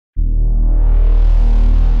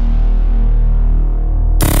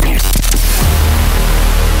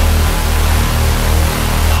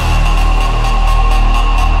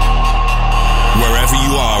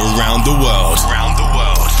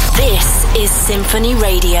SINPHONY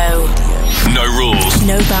Radio. No rules.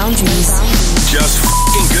 No boundaries. Just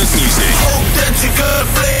f***ing good music. Hope that you're good,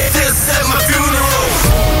 please. This at my funeral.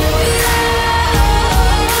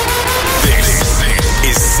 This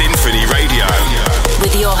is SINPHONY Radio.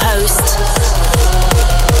 With your host,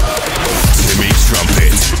 Timmy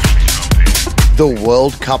Trumpet. The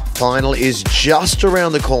World Cup final is just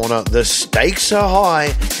around the corner. The stakes are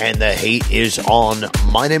high and the heat is on.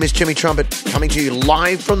 My name is Timmy Trumpet, coming to you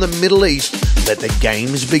live from the Middle East. Let the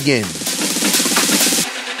games begin.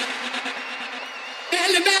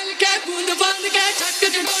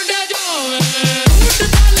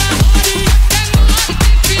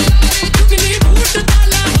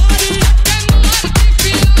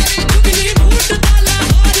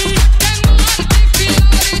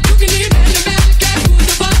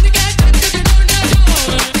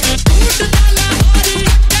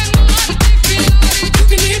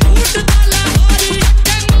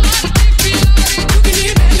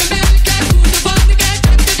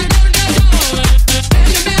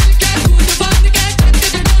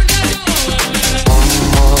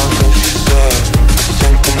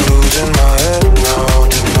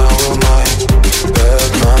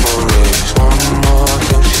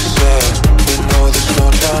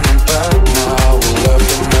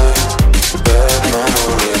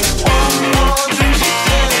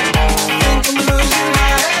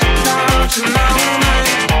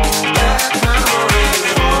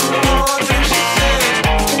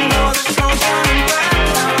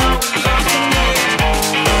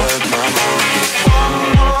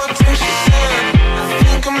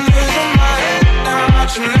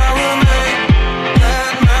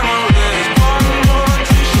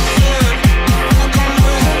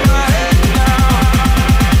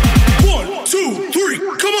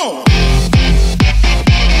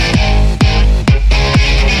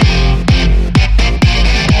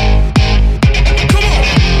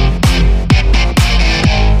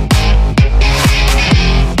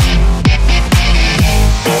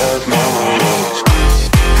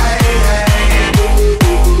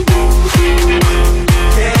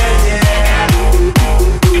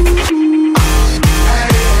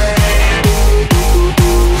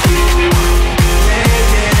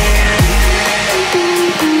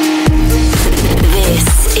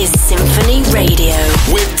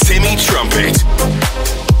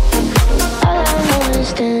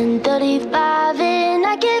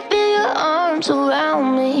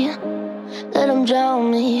 Let 'em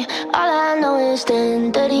drown me. All I know is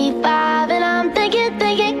 10:35 and I'm thinking,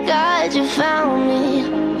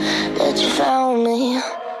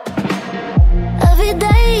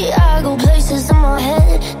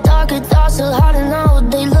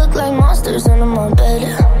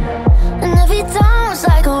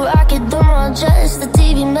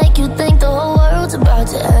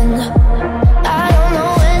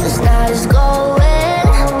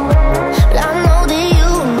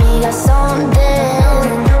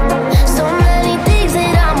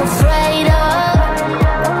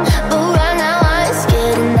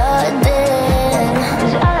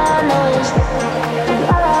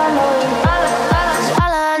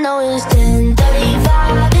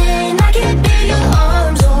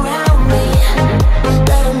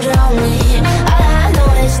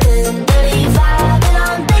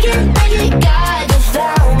 got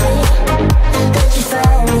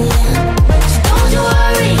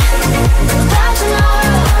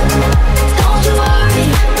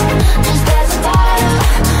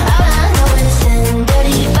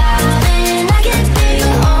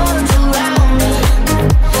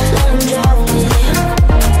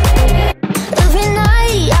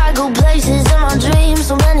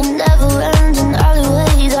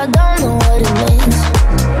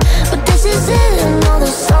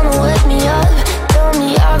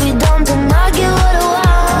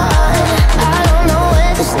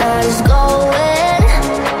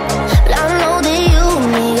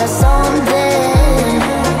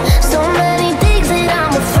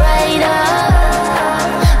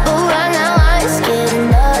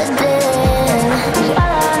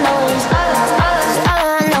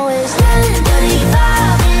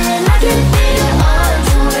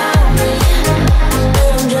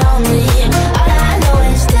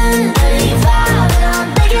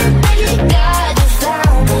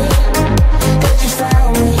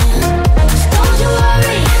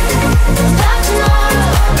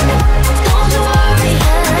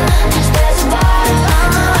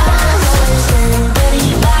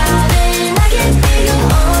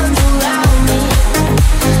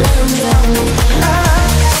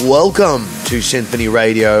Welcome to Symphony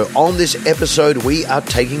Radio. On this episode, we are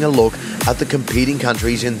taking a look at the competing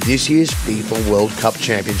countries in this year's FIFA World Cup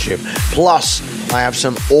Championship. Plus, I have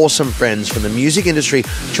some awesome friends from the music industry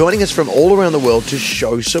joining us from all around the world to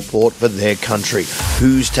show support for their country.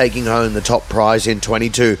 Who's taking home the top prize in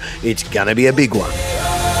 22? It's gonna be a big one.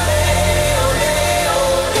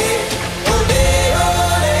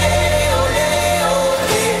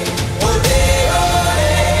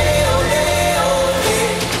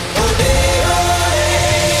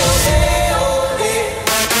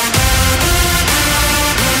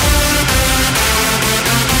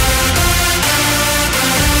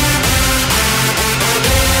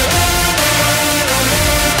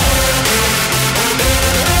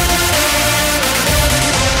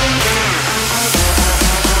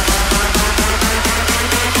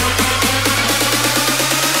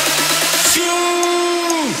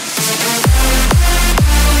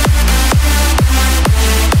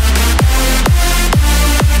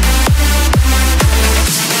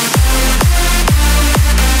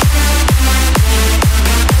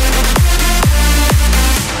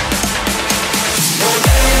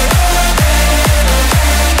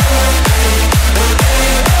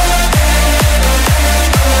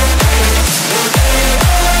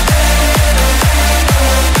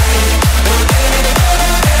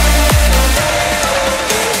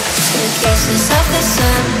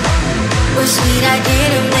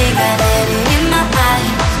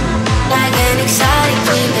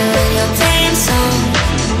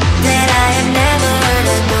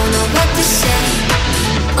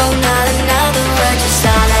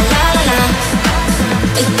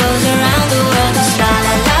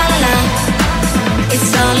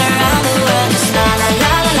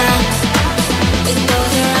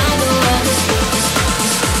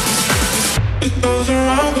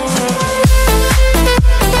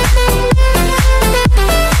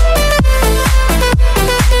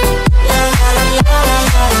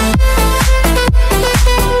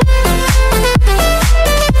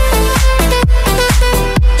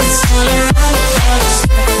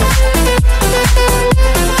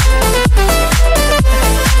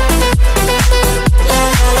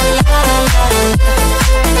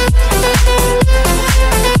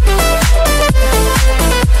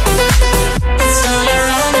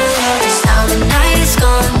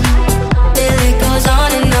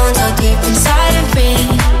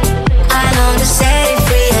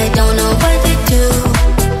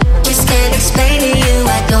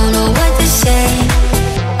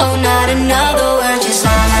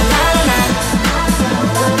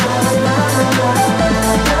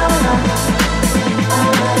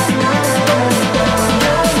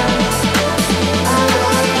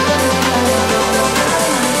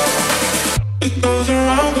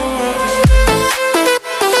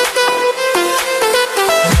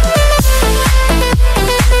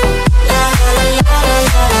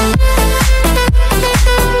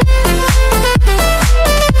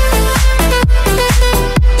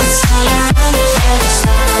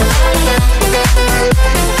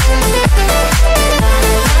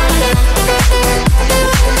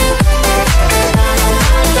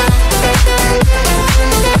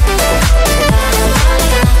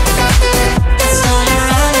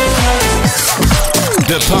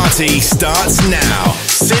 Starts now.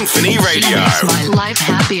 Symphony Radio. She makes my life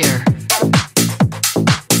happier.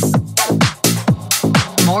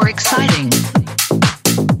 More exciting.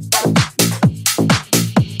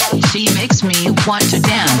 She makes me want to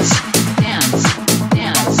dance. Dance.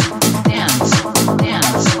 Dance. Dance.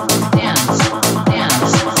 Dance. Dance. Dance.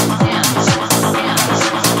 Dance.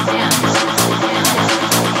 Dance.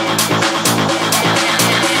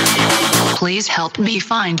 Please help me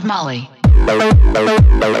find Molly.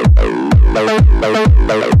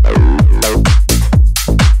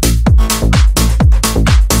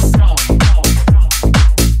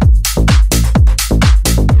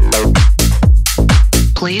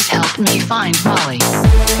 Please help me find Molly.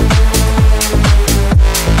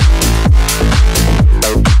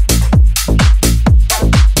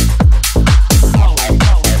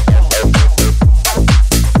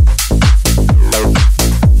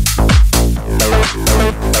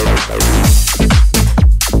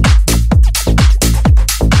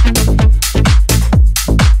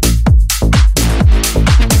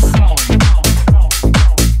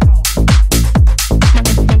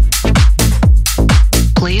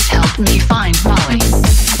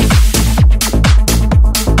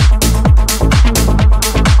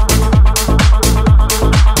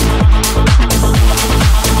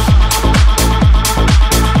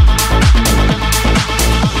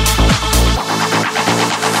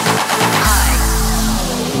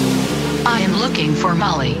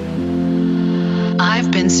 Molly.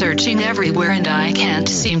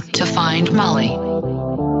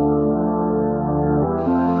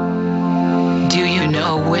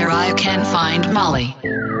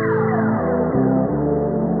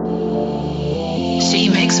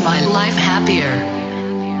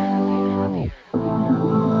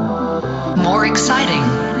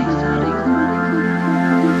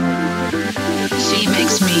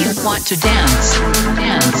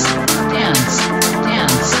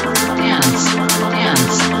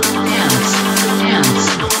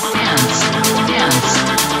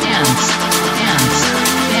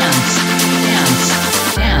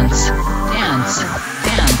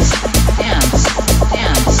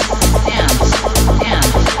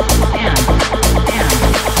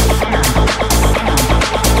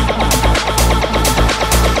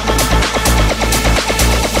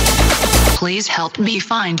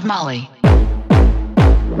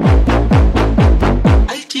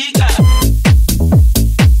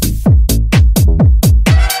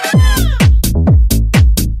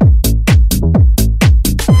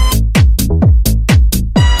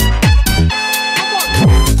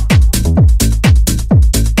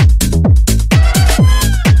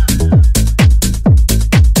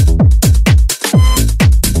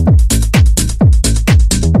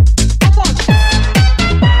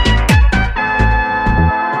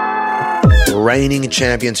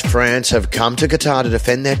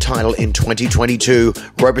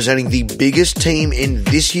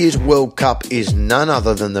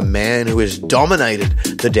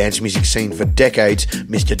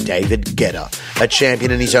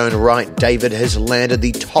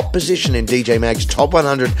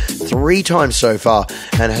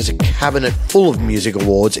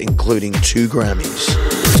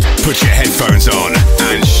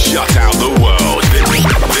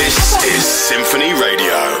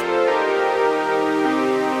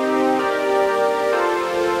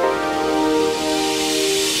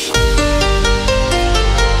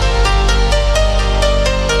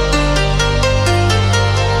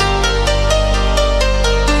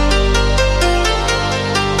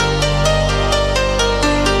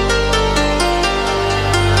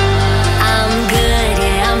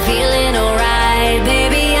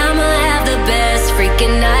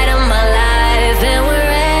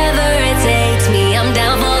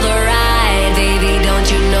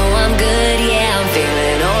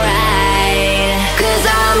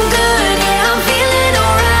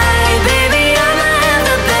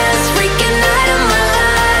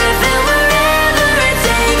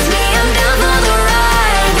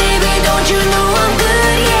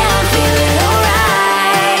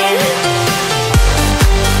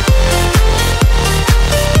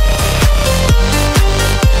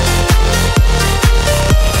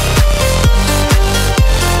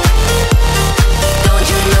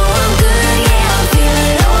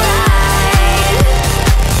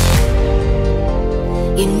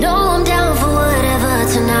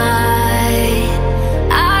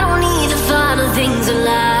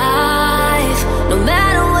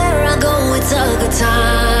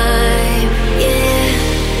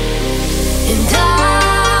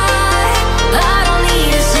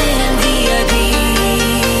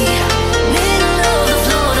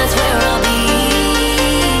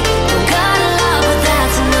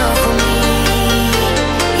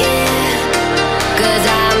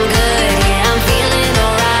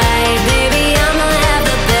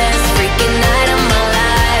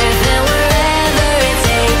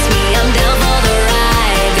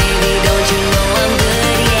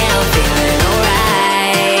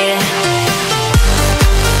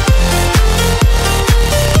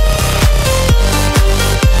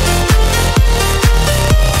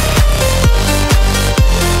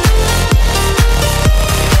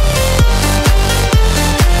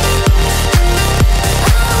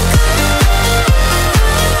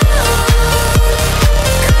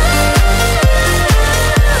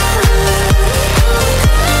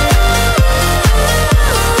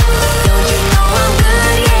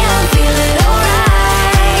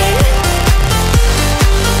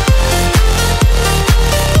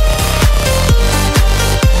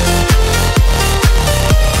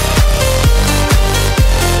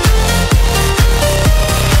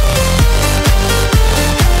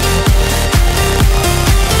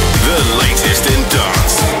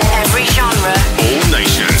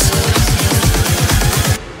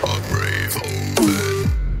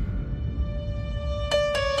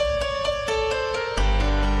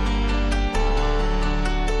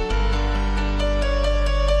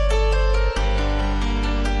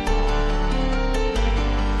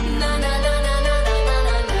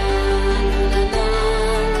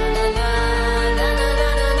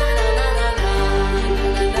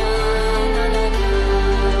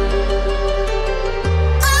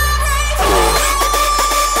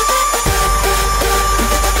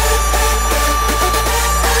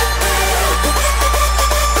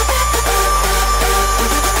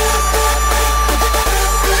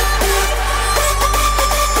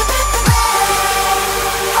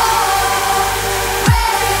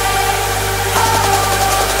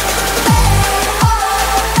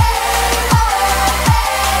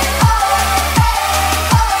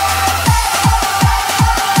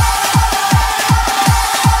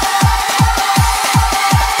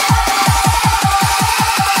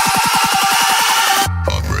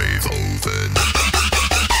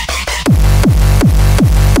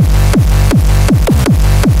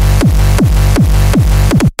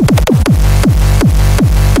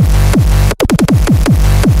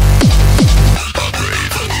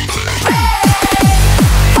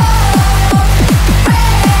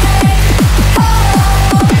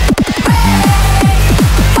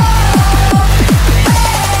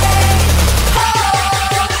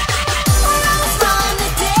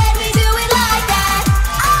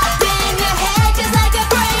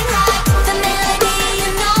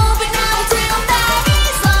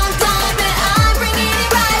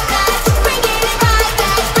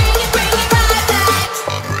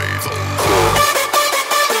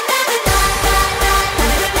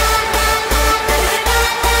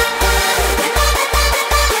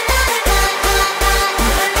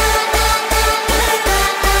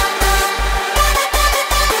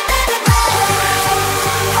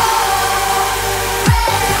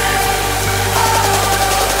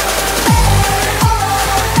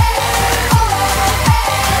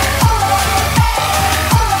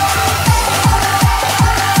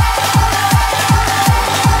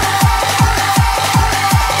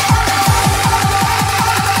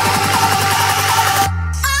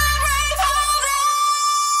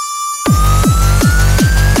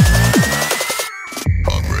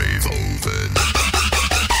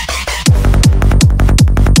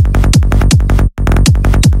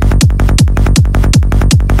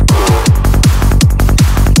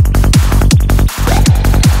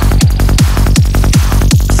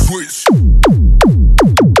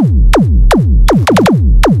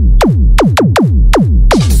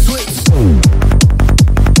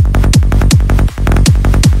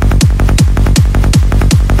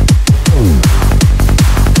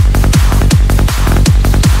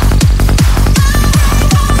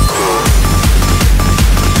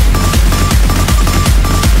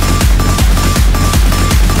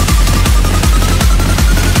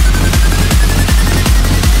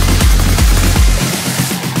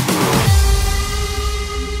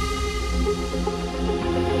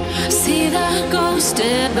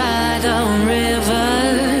 Roasted by the river,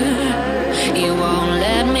 he won't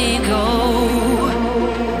let me go.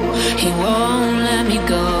 He won't let me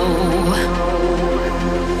go.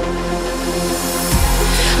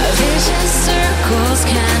 Vicious circles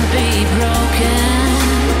can't be broken.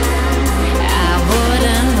 I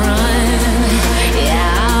wouldn't run.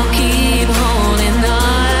 Yeah, I'll keep holding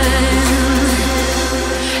on.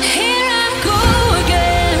 Here I go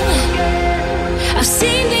again. I've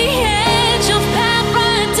seen the edge of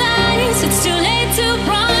paradise. It's too late to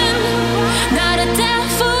run. Now the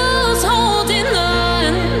devil's holding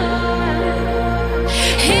on.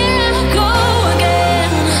 Here I go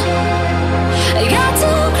again. I got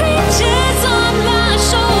two creatures on my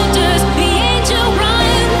shoulders. The angel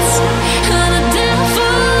runs, and the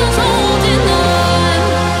devil's holding on.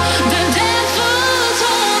 The devil's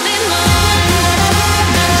holding on.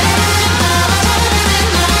 The devil's holding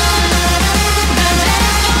on. The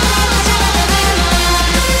devil's holding on.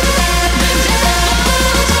 The devil's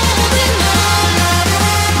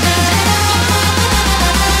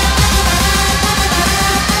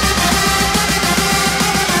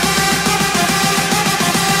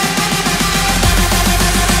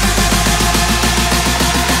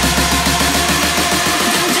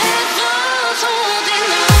holding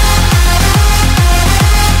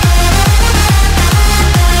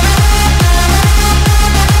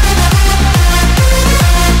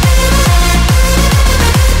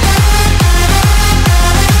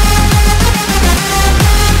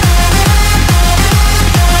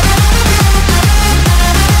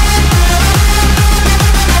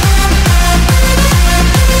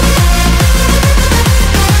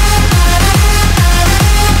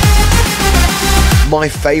My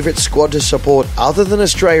favourite squad to support, other than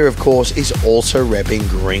Australia of course, is also repping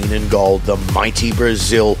green and gold, the mighty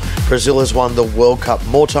Brazil. Brazil has won the World Cup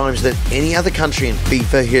more times than any other country in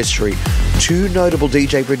FIFA history. Two notable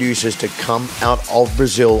DJ producers to come out of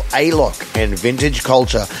Brazil, ALOK and Vintage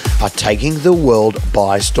Culture, are taking the world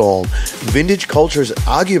by storm. Vintage Culture is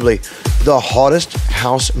arguably the hottest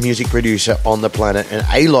house music producer on the planet, and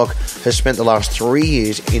ALOK has spent the last 3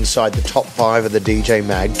 years inside the top 5 of the DJ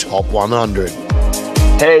Mag Top 100.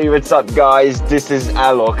 Hey, what's up guys? This is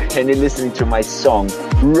ALOK and you're listening to my song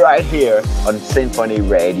right here on SINPHONY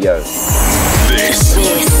Radio. This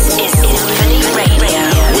is SINPHONY Radio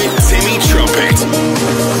with Timmy Trumpet.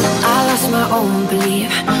 I lost my own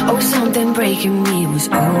belief. Oh, something breaking me was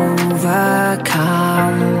overcome.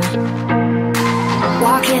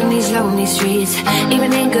 Walking these lonely streets,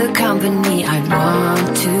 even in good company, I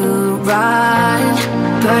want to run.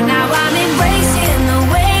 But now I'm embracing the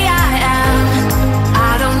way I am.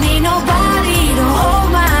 I don't need nobody to hold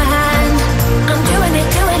my hand. I'm doing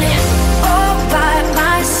it all by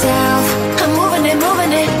myself. I'm moving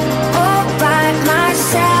it all by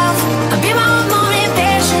myself. I'll be my own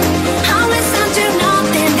motivation. I'll listen to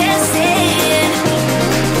nothing they're saying.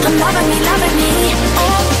 I'm loving me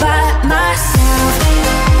all by myself.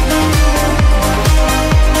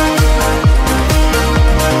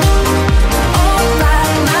 All by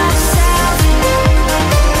myself.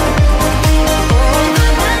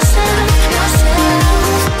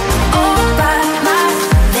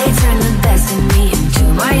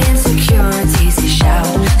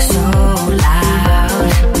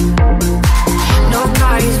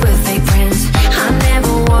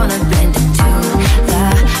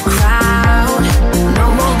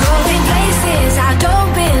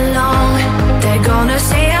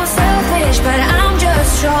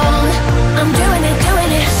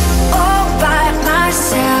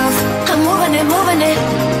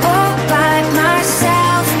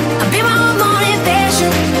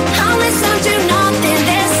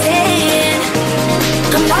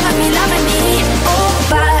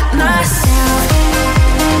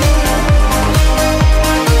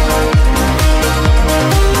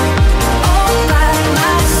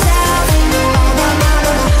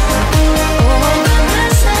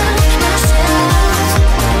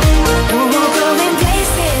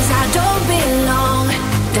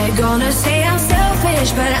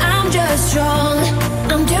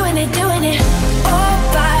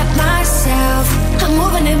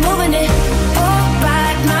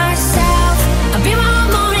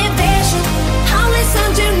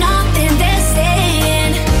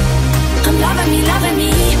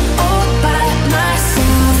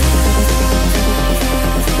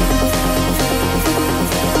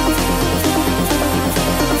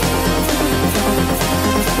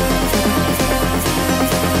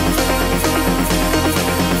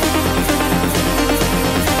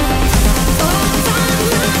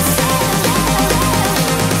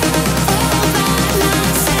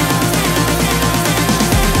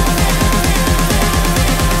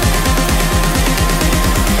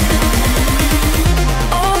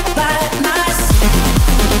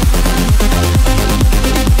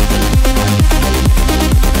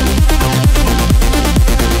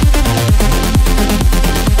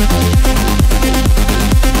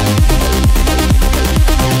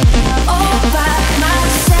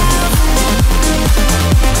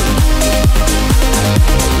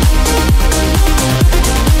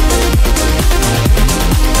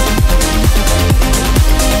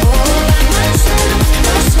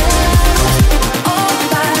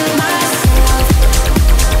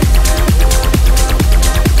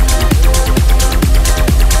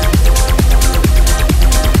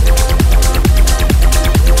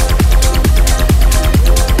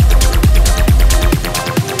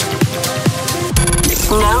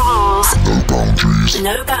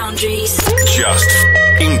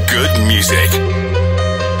 good music.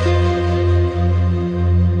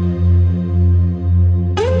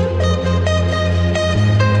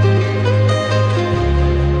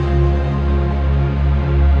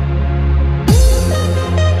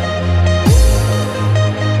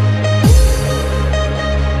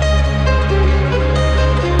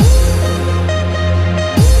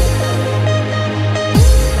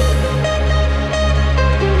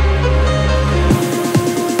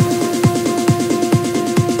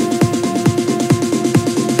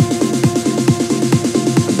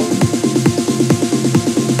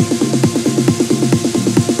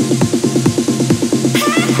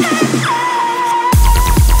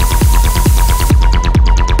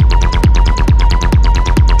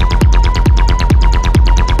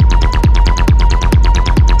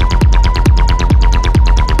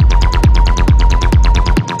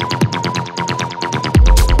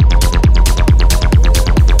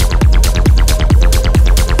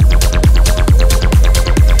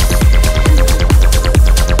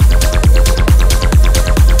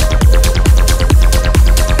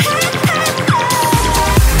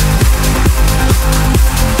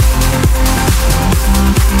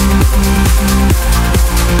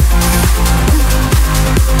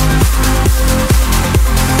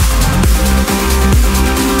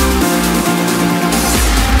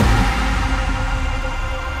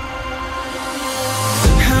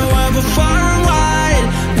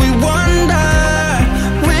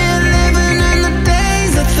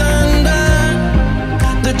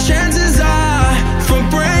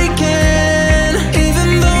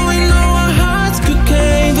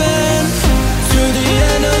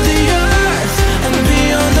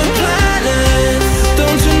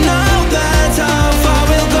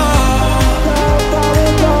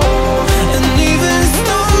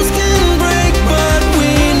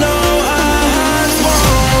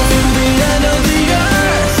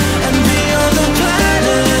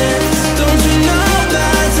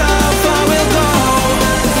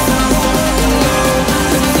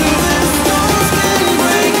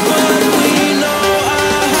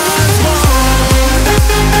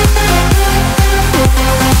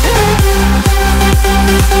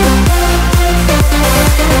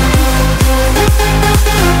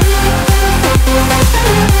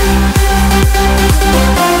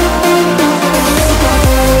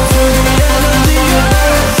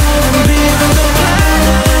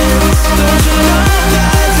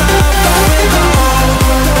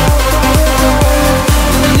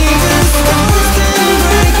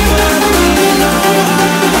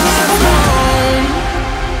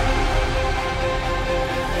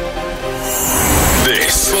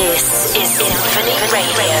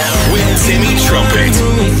 Timmy Trumpet.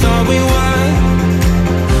 We thought we won,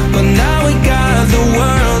 but now we got the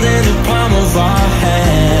world in the palm of our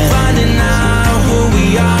hand. Finding out who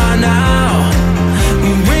we are now,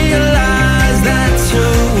 we realize that's who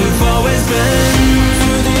we've always been.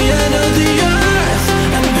 To the end of the earth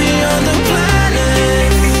and beyond the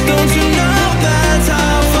planet. Don't you know that's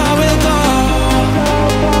how far we'll go?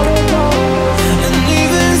 And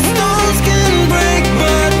even stones can break,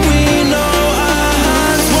 but we know our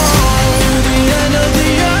hearts won't. To the end of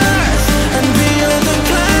the earth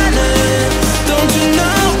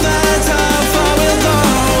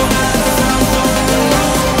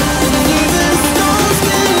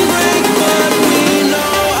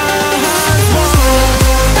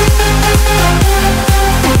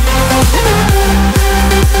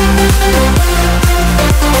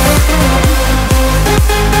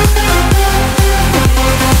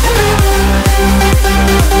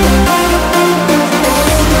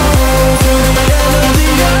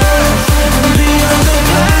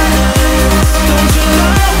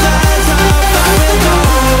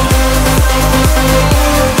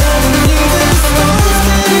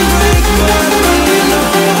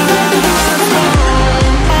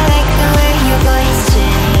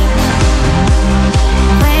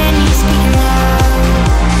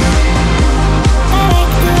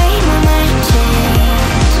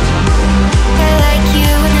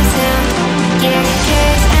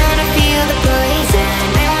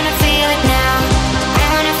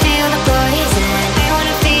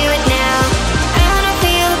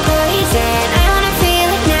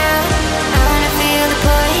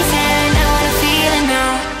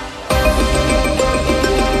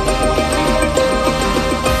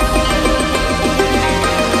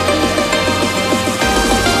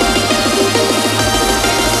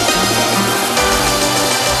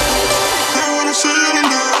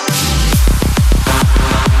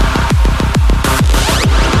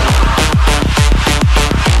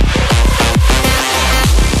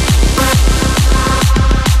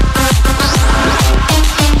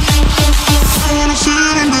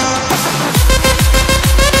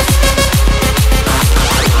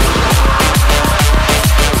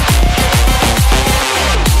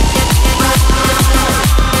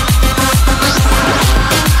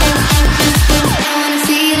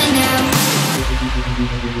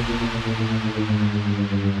I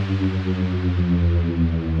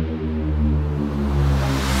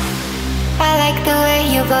like the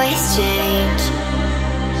way your voice change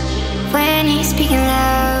when you're speaking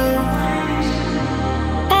loud.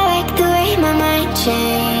 I like the way my mind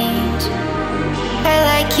change. I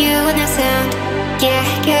like you in the sound. Yeah,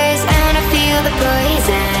 'cause I wanna feel the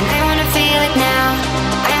poison. I wanna feel it now.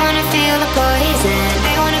 I wanna feel the poison.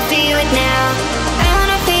 I wanna feel it now. I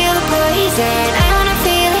wanna feel the poison. I wanna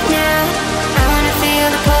feel it now. I wanna feel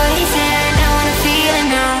the poison. I wanna feel it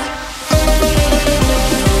now.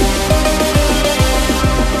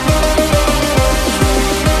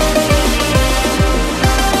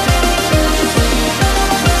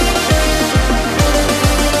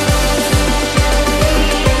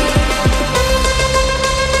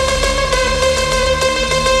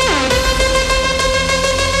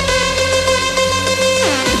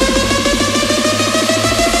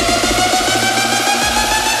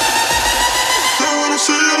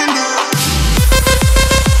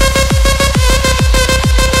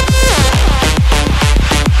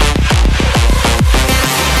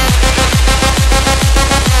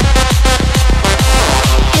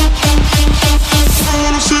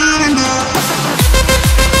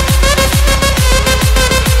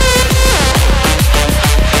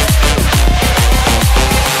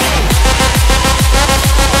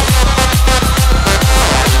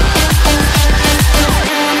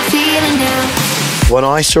 When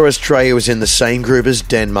I saw Australia was in the same group as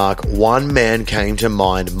Denmark, one man came to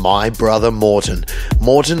mind, my brother Morten.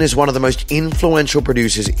 Morten is one of the most influential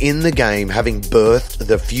producers in the game, having birthed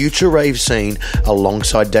the future rave scene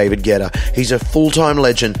alongside David Guetta. He's a full-time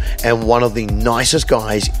legend and one of the nicest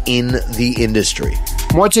guys in the industry.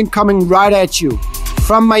 Morten coming right at you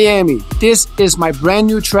from Miami. This is my brand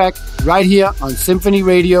new track right here on SINPHONY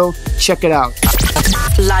Radio. Check it out.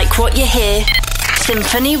 Like what you hear?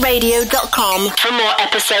 SINPHONYRadio.com for more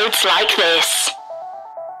episodes like this.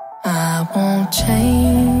 I won't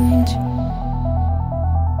change.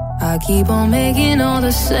 I keep on making all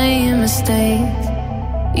the same mistakes.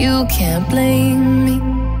 You can't blame me,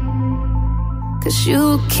 'cause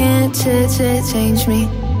you can't change me.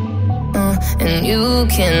 And you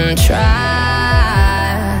can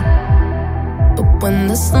try, but when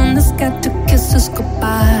the sun has got to kiss us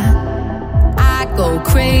goodbye, I go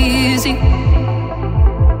crazy.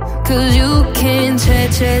 'Cause you can't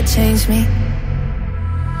change me.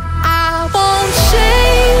 I won't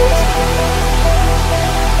change.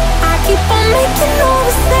 I keep on making all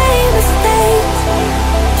the same mistakes.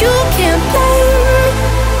 You can't blame me,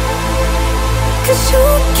 'cause you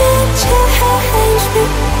can't change me.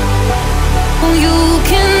 You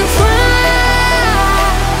can try,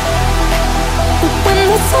 but when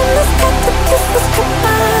the sun has got to kiss us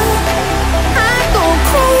goodbye, I go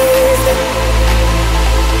crazy.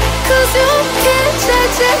 'Cause you can't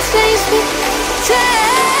change me,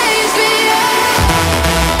 change me,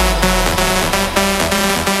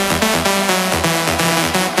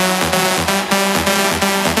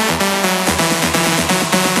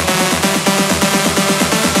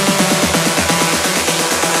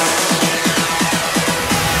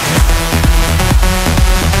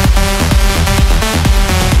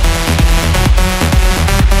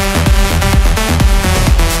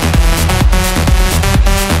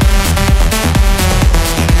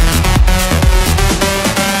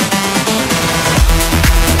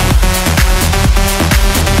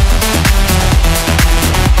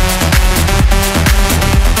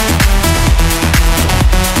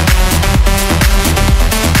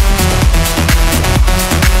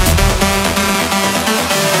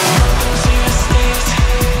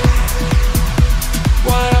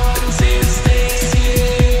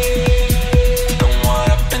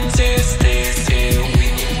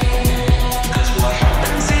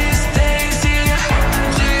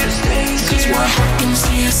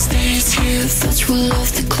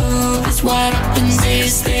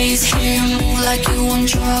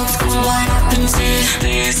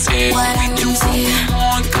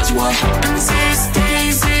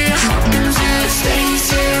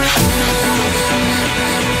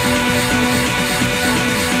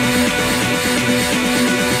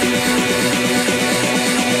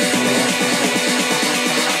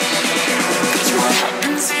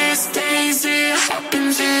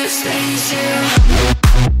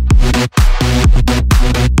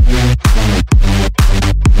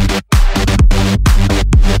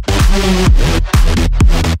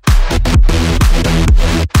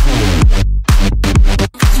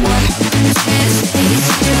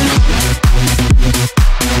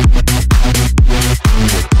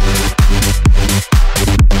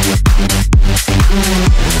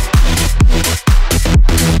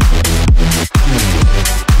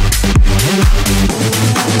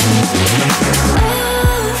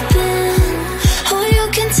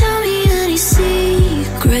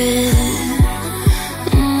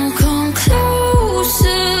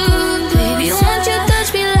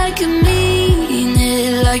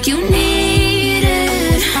 like you need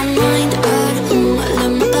it. My mind out, I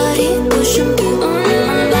let my body push and pull on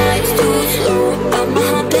my lights too slow. But my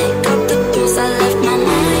heart pick up the pulse. I left my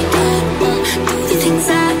mind at home. Do the things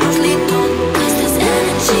I usually don't. Cause this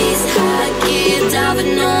energy's high, gear down with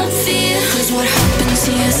no fear. Cause what happens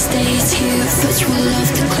here stays here. First we love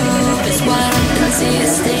the club. It's what happens here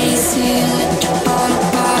stays here. Let your body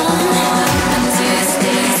pop. What happens here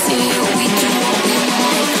stays here. We do what we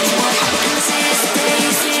want. Cause what happens here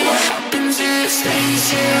stays here. What happens here stays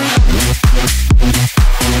here.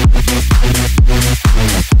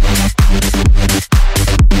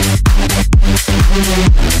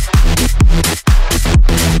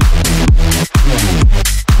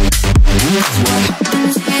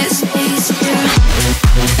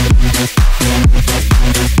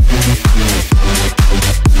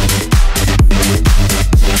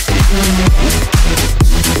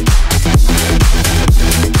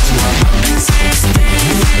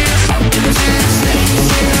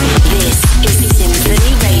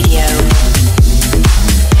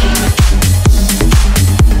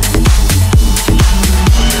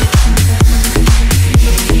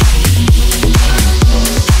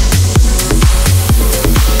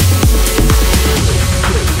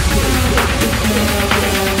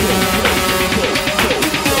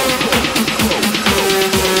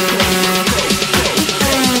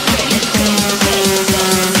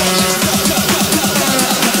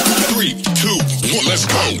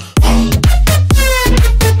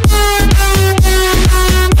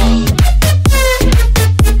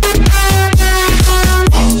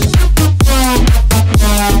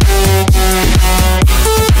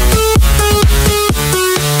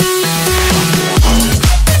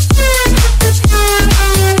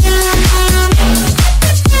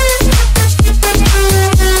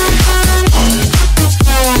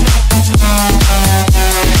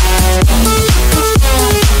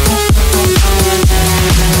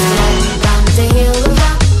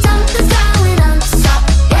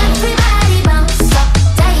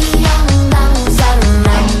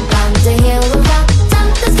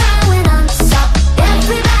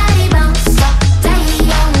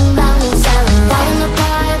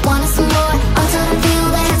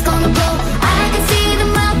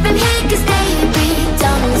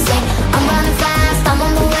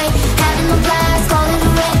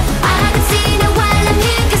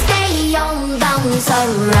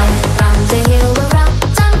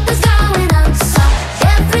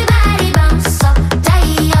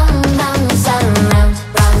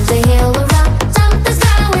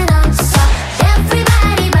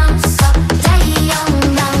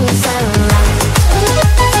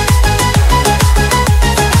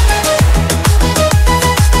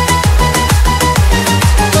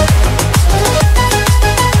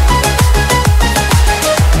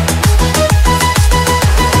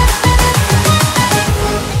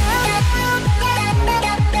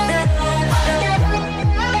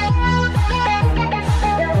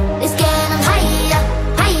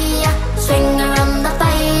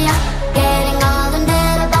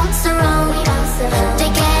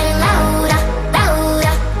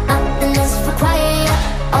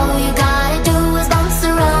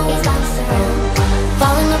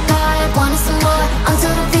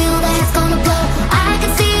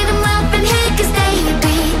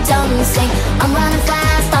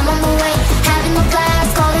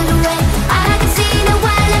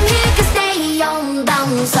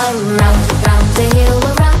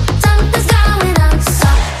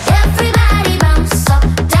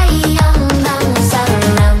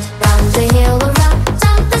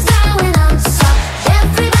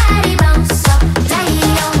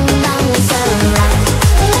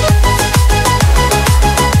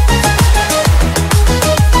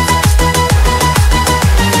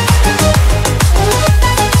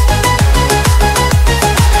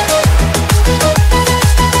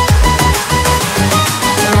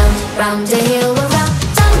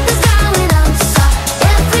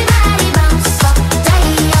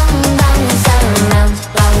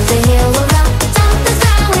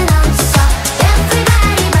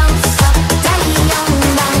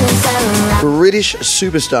 British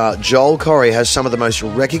superstar Joel Corry has some of the most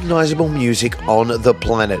recognisable music on the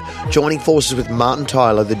planet. Joining forces with Martin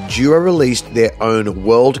Tyler, the duo released their own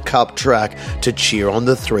World Cup track to cheer on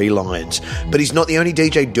the Three Lions. But he's not the only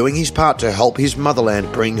DJ doing his part to help his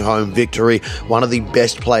motherland bring home victory. One of the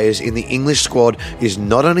best players in the English squad is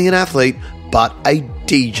not only an athlete, but a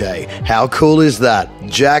DJ. How cool is that?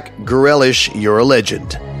 Jack Grealish, you're a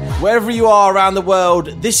legend. Wherever you are around the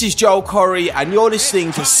world, this is Joel Corry, and you're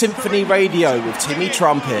listening to Symphony Radio with Timmy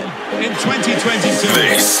Trumpet. In 2022,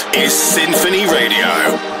 this is Symphony Radio.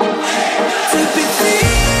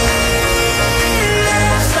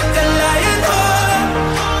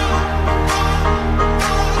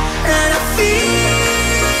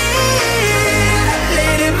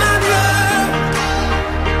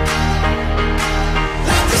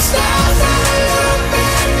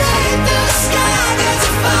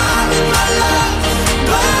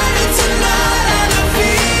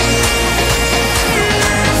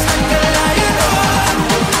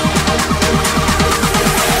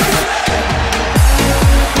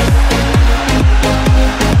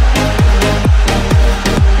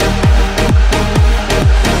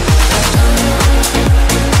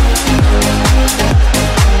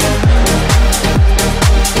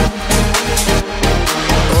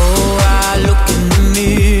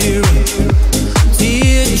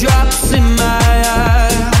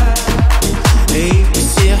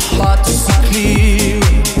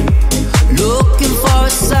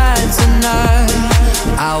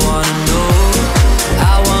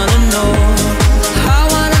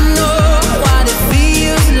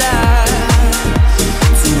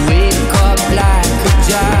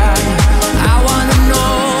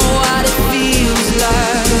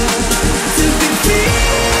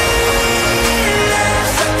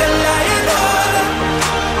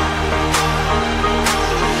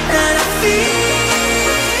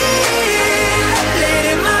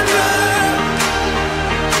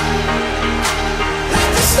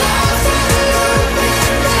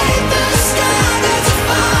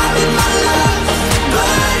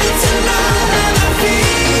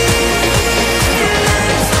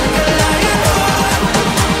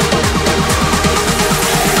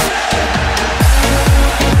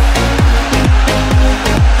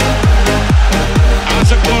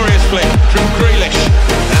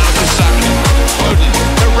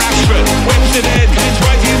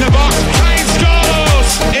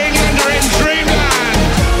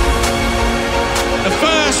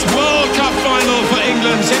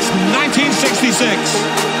 1966.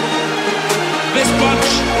 This bunch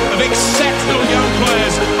of exceptional young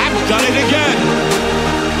players have done it again.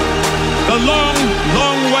 The long,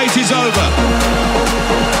 long wait is over.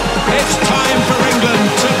 It's time for England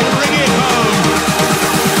to bring it home.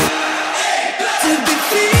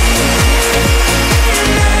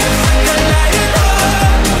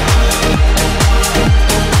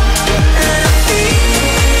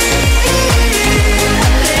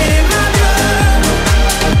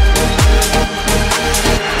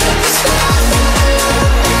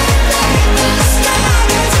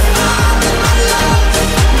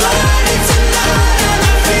 Tonight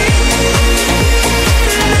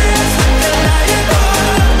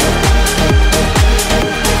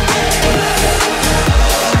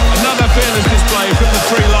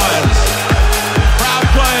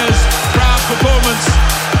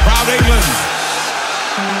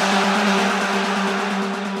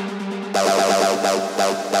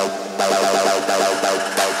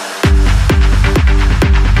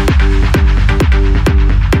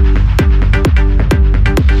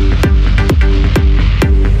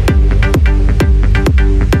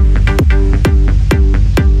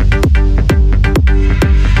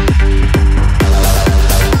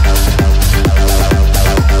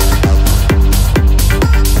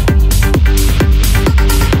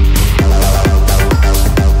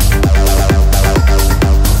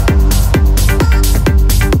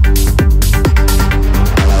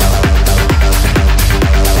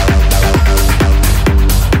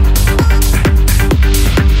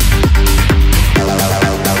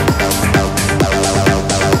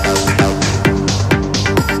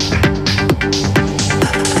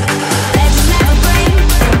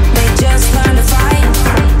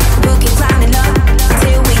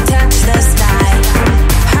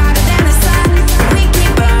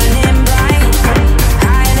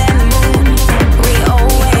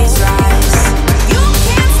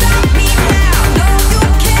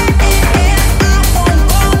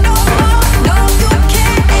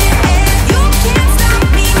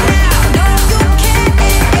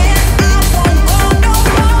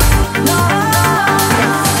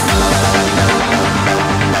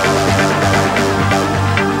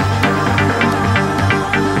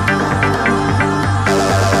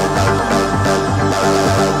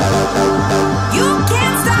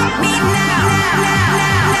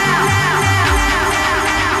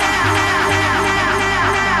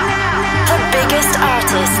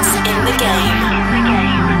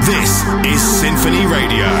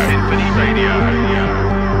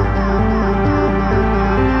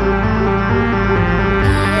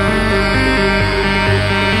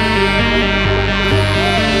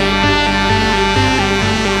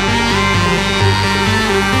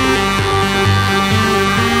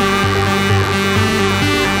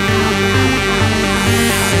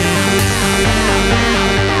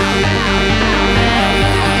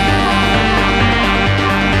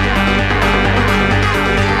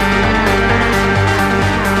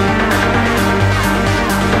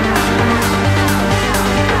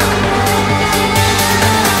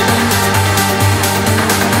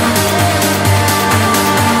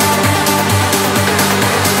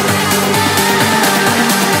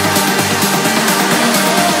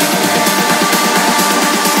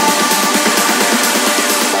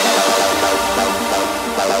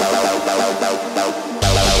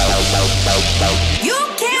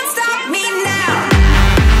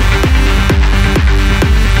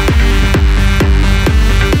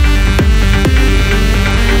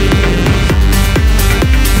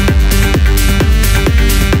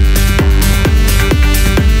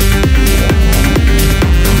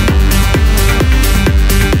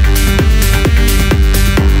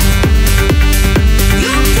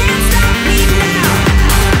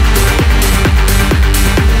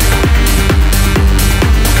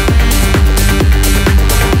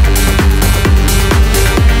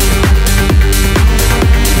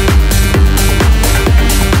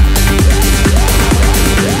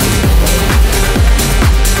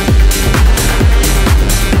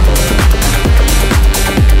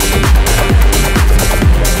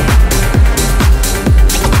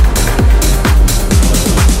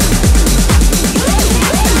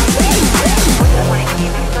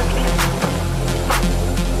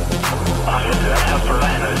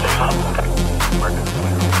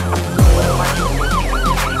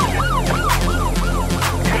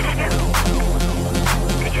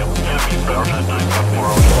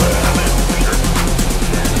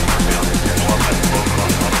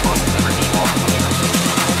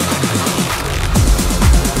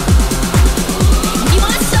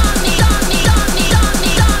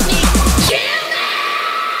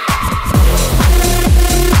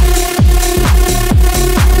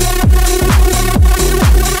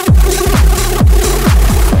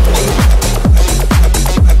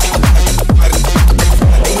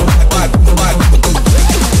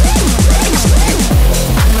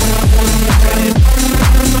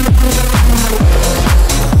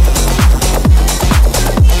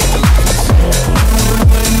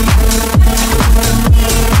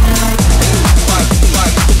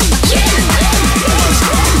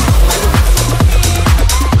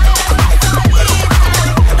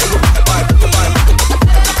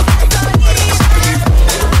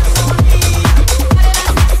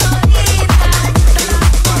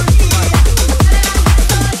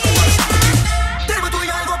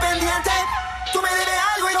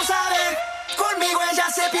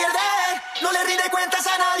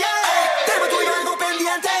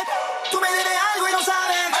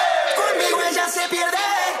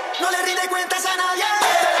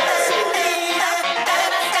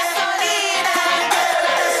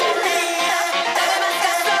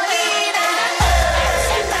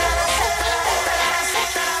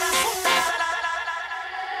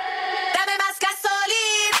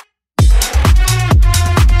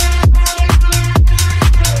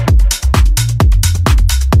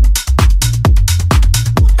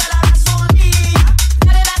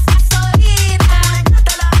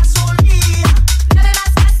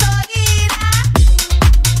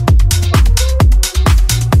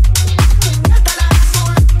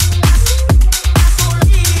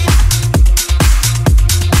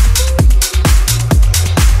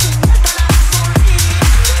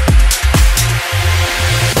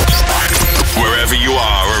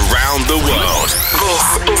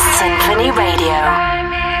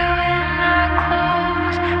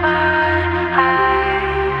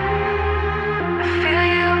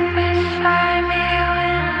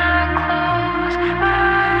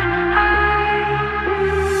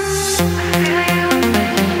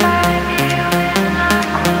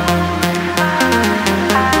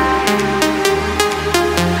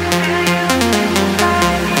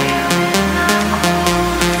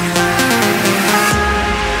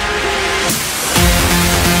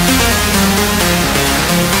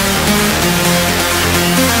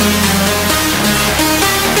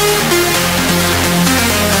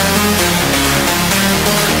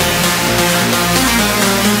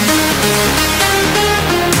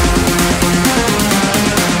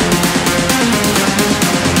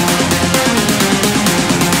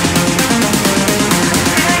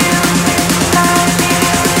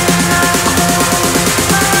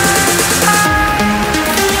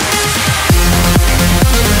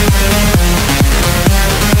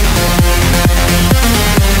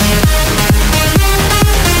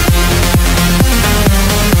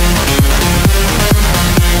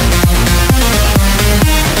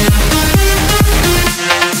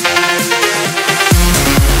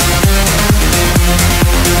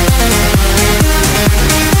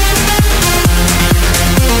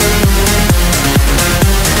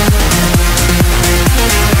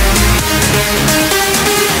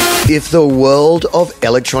If the world of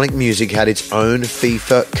electronic music had its own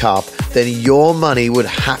FIFA Cup, then your money would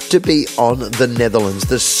have to be on the Netherlands,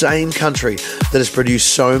 the same country that has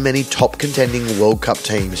produced so many top contending World Cup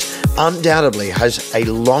teams. Undoubtedly has a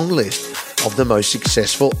long list of the most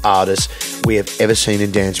successful artists we have ever seen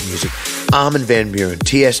in dance music. Armin van Buuren,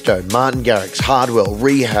 Tiësto, Martin Garrix, Hardwell,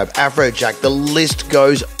 Rehab, Afrojack, the list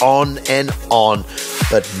goes on and on.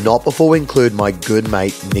 But not before we include my good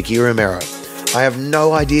mate, Nicky Romero. I have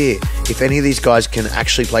no idea if any of these guys can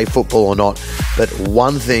actually play football or not, but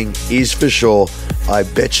one thing is for sure, I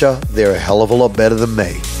betcha they're a hell of a lot better than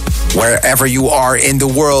me. Wherever you are in the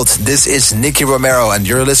world, this is Nicky Romero and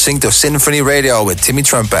you're listening to Symphony Radio with Timmy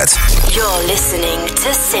Trumpet. You're listening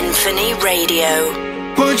to Symphony Radio.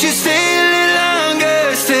 Won't you stay a little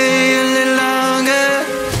longer, stay a little longer?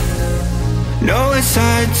 No, it's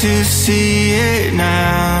hard to see it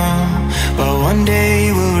now, but one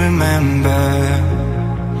day we'll remember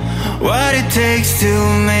what it takes to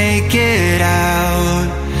make it out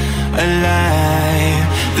alive.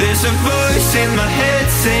 There's a voice in my head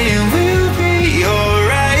saying we'll be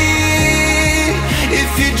alright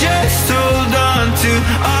if you just hold on to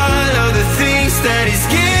all of the things that is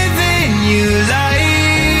giving you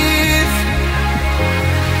life.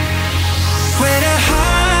 When a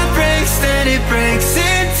heart breaks, then it breaks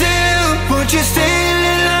in two. Won't you stay a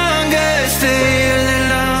little longer, stay a little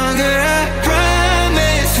longer? I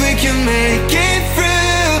promise we can make it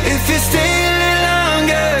through if you stay a little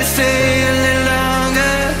longer, stay a little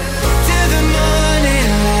longer. Till the morning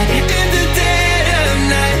light, in the dead of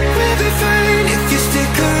night, we'll be fine if you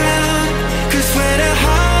stick around. Cause when a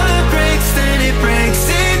heart breaks, then it breaks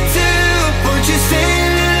in two. Won't you stay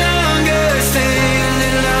a little longer, stay a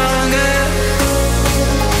little longer?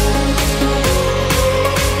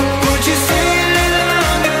 Won't you stay a little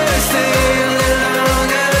longer, stay a little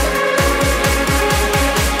longer?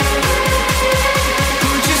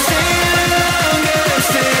 Won't you stay a little longer,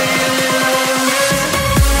 stay a little longer?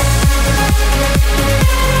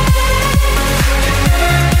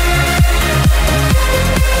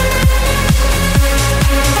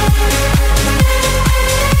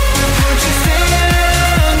 Won't you stay a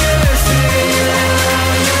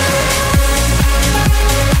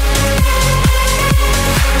little longer, stay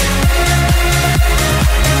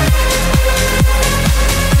a little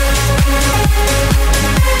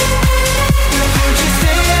longer? Won't you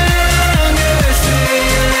stay a little longer, stay a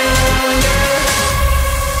little longer?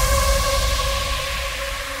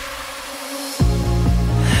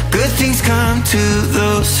 Good things come to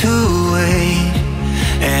those who wait,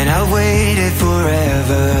 and I waited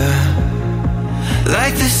forever.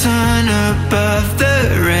 Like the sun above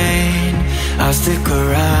the rain, I'll stick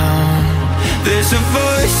around. There's a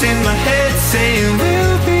voice in my head saying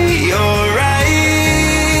we'll be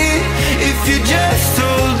alright if you just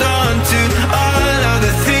hold on to all of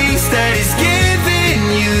the things that is giving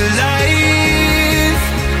you life.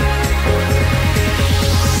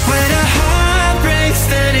 When a heart breaks,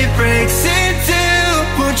 then it breaks in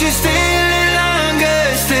two. Won't you stay a little longer,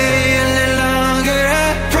 stay a little longer? I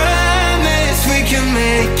promise we can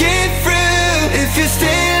make it through if you stay a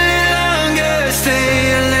little longer,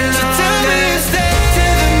 stay a little longer. So tell me you stay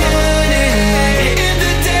till the morning light, in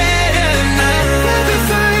the dead of night, we'll be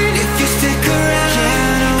fine if you stick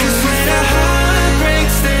around. Cause when a heart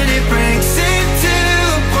breaks, then it breaks in two.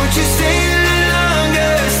 Won't you stay a little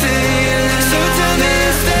longer, stay a little longer? So tell me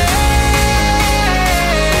you stay.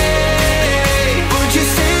 Won't you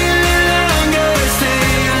stay a little longer, stay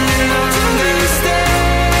a little longer? Tell me you stay.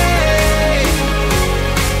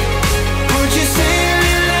 Won't you stay a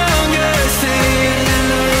little longer, stay a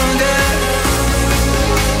little longer?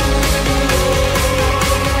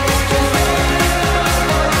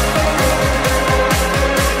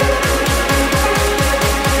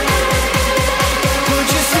 Won't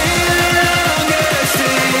you stay a little longer, stay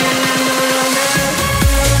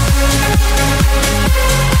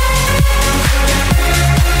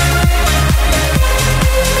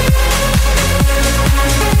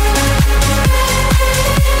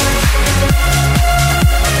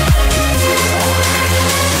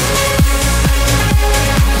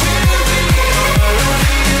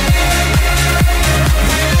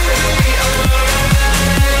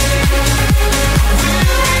little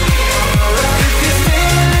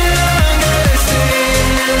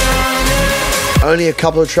longer? Only a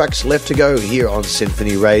couple of tracks left to go here on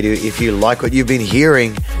Symphony Radio. If you like what you've been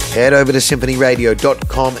hearing, head over to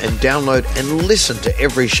symphonyradio.com and download and listen to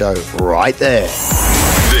every show right there.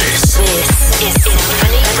 This is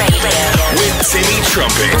Symphony Radio with Timmy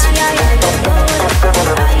Trumpet.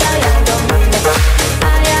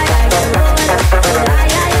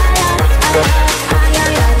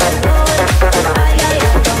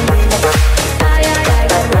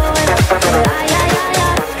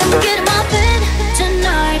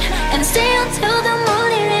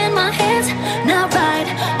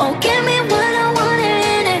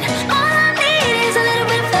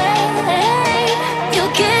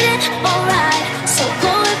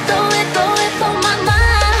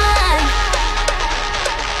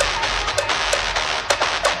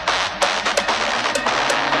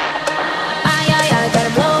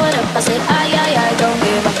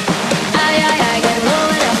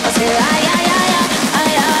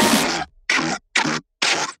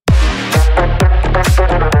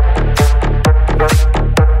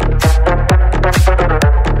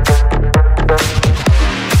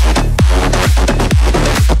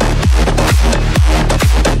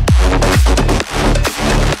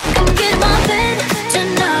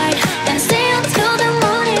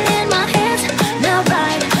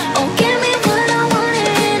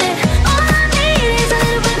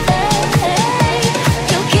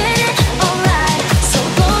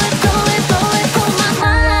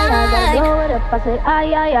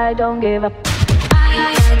 ay, ay, I don't give up. Ay,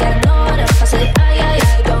 ay, I gotta blow it up. I say, ay, ay,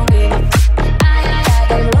 I don't give up. Ay, ay, I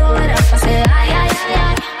gotta blow it up. I say, ay, ay, ay,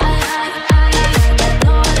 ay, ay, ay, I gotta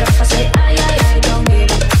blow it up. I say, ay, ay, I don't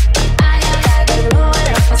give up. Ay, ay, I gotta blow it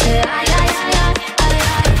up. I say, ay, ay, ay, ay, ay,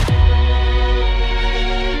 ay.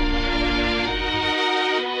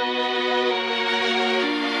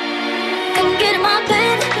 Come get in my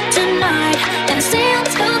bed tonight and stay up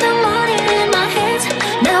till the morning in my head.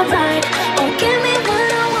 Now right, oh give me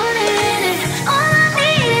what I want in it. All I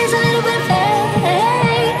need is a little bit of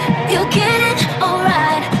faith. You get it,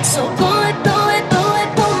 alright. So blow it, blow it, blow it,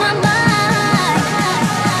 blow my mind.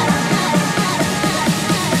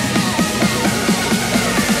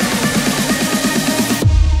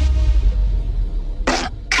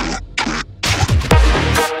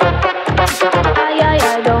 Ay, ay,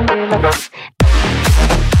 I don't give up.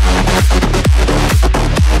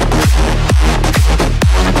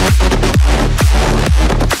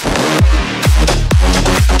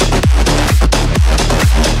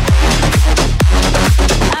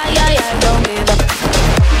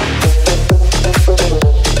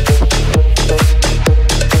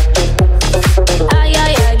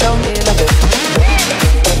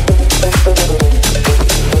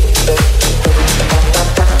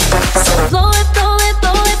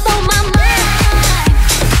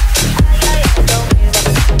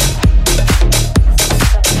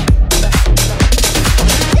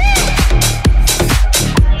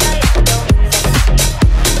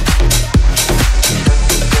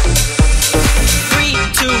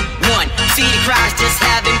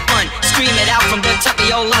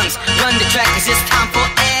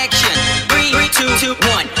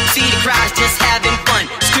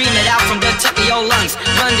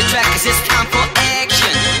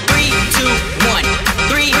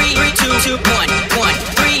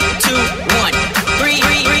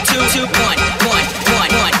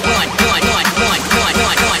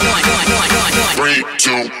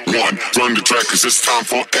 Run the track 'cause it's time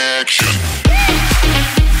for action.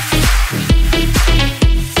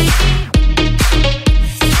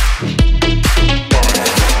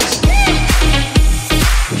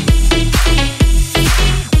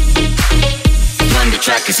 Run the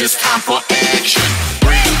track 'cause it's time for action.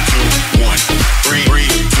 3, 2, 1. 3, 3,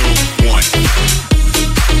 2, 1.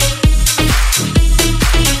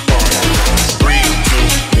 3, 2,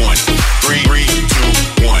 1. 3, 3, 2,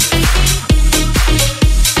 1.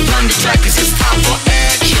 Run the track 'cause it's time for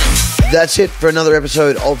action. That's it for another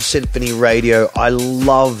episode of Symphony Radio. I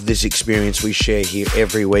love this experience we share here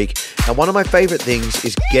every week. And one of my favorite things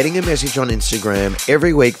is getting a message on Instagram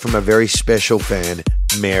every week from a very special fan,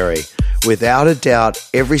 Mary. Without a doubt,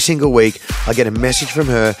 every single week I get a message from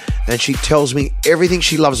her and she tells me everything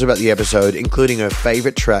she loves about the episode, including her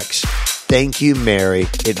favorite tracks. Thank you, Mary.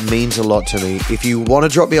 It means a lot to me. If you want to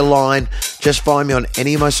drop me a line, just find me on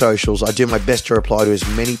any of my socials. I do my best to reply to as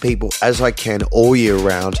many people as I can all year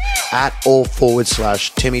round at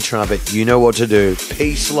 /Timmy Trumpet. You know what to do.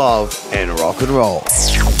 Peace, love, and rock and roll.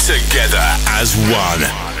 Together as one.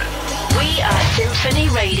 We are Symphony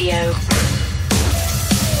Radio.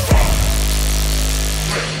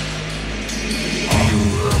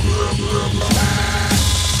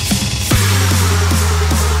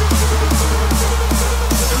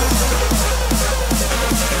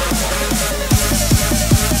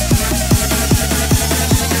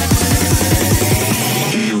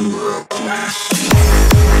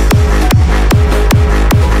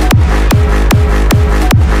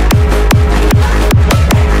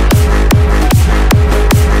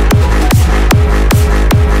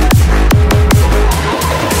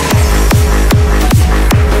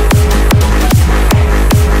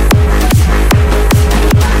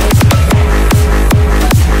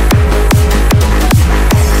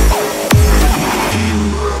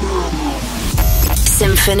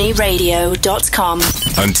 SymphonyRadio.com.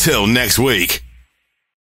 Until next week.